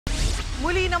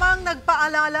Muli namang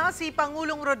nagpaalala si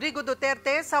Pangulong Rodrigo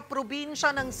Duterte sa probinsya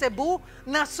ng Cebu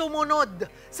na sumunod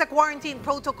sa quarantine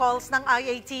protocols ng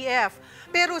IATF.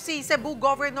 Pero si Cebu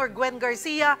Governor Gwendolyn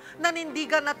Garcia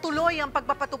nanindigan na tuloy ang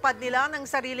pagpapatupad nila ng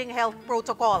sariling health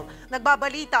protocol.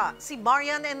 Nagbabalita si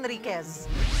Marianne Enriquez.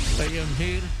 I am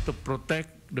here to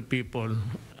protect the people.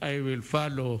 I will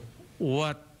follow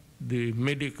what the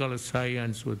medical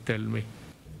science would tell me.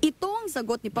 Ito ang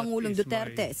sagot ni Pangulong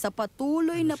Duterte sa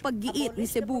patuloy na paggiit ni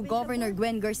Cebu Governor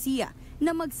Gwendolyn Garcia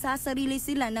na magsasarili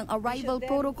sila ng arrival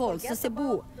protocol sa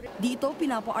Cebu. Dito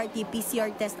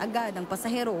pinapa-RT-PCR test agad ang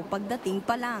pasahero pagdating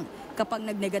pa lang. Kapag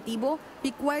nagnegatibo,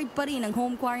 required pa rin ang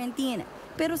home quarantine.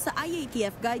 Pero sa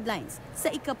IATF guidelines,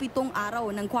 sa ika-7 araw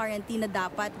ng quarantine na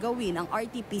dapat gawin ang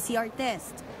RT-PCR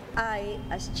test. I,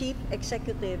 as Chief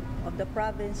Executive of the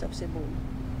Province of Cebu,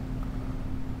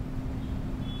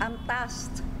 am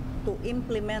tasked to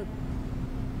implement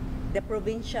the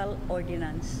provincial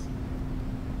ordinance,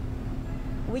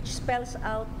 which spells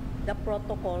out the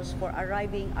protocols for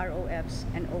arriving ROFs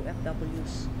and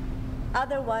OFWs.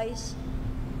 Otherwise,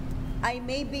 I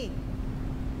may be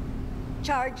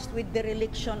charged with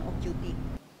dereliction of duty.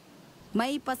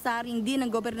 May pasaring din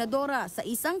ng gobernadora sa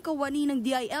isang kawani ng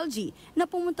DILG na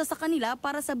pumunta sa kanila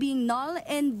para sabihing null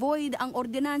and void ang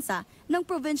ordinansa ng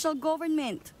provincial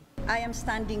government. I am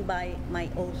standing by my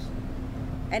oath,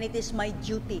 and it is my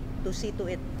duty to see to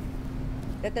it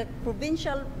that the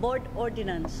provincial board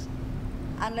ordinance,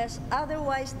 unless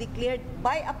otherwise declared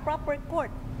by a proper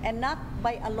court and not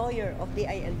by a lawyer of the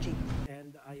ILG.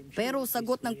 Pero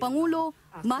sagot ng Pangulo,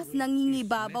 mas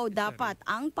nangingibabaw dapat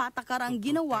ang patakarang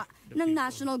ginawa ng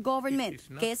national government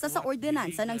kesa sa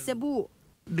ordinansa ng Cebu.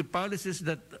 The policies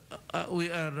that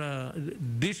we are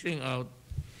dishing out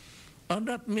are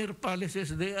not mere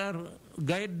policies, they are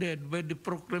guided by the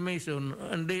proclamation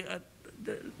and they are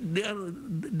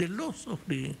the laws of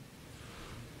the...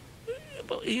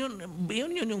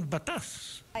 Yun yung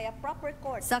batas.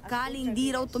 Sakaling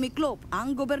di raw tumiklop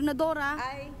ang gobernadora,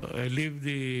 I leave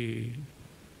the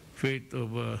fate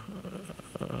of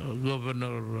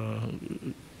Governor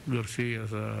Garcia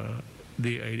sa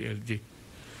DILG.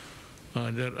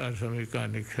 There are some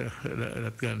mechanics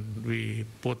that can be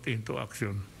put into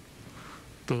action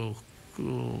to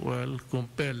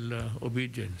compel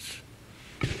obedience,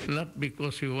 not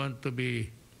because we want to be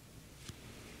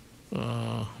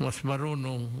mas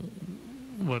marunong,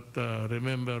 but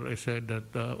remember I said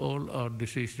that all our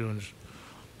decisions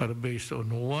are based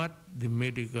on what the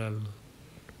medical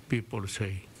people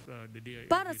say.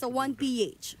 Para sa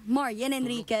 1PH, Marianne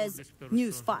Enriquez,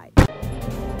 News 5.